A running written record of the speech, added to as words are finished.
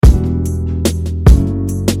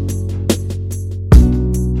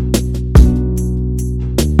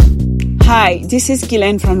Hi, this is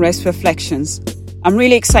Guylaine from Rest Reflections. I'm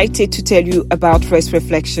really excited to tell you about Rest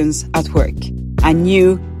Reflections at Work, a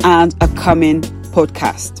new and upcoming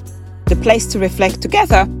podcast. The place to reflect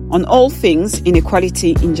together on all things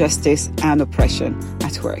inequality, injustice, and oppression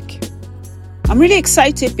at work. I'm really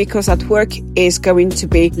excited because At Work is going to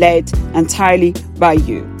be led entirely by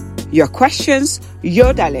you. Your questions,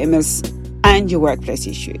 your dilemmas, and your workplace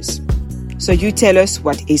issues. So you tell us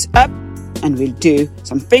what is up, and we'll do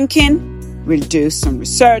some thinking, we'll do some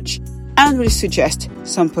research, and we'll suggest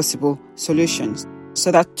some possible solutions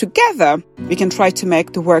so that together we can try to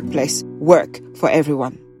make the workplace work for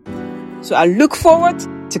everyone. So I look forward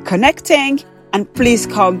to connecting, and please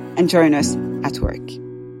come and join us at work.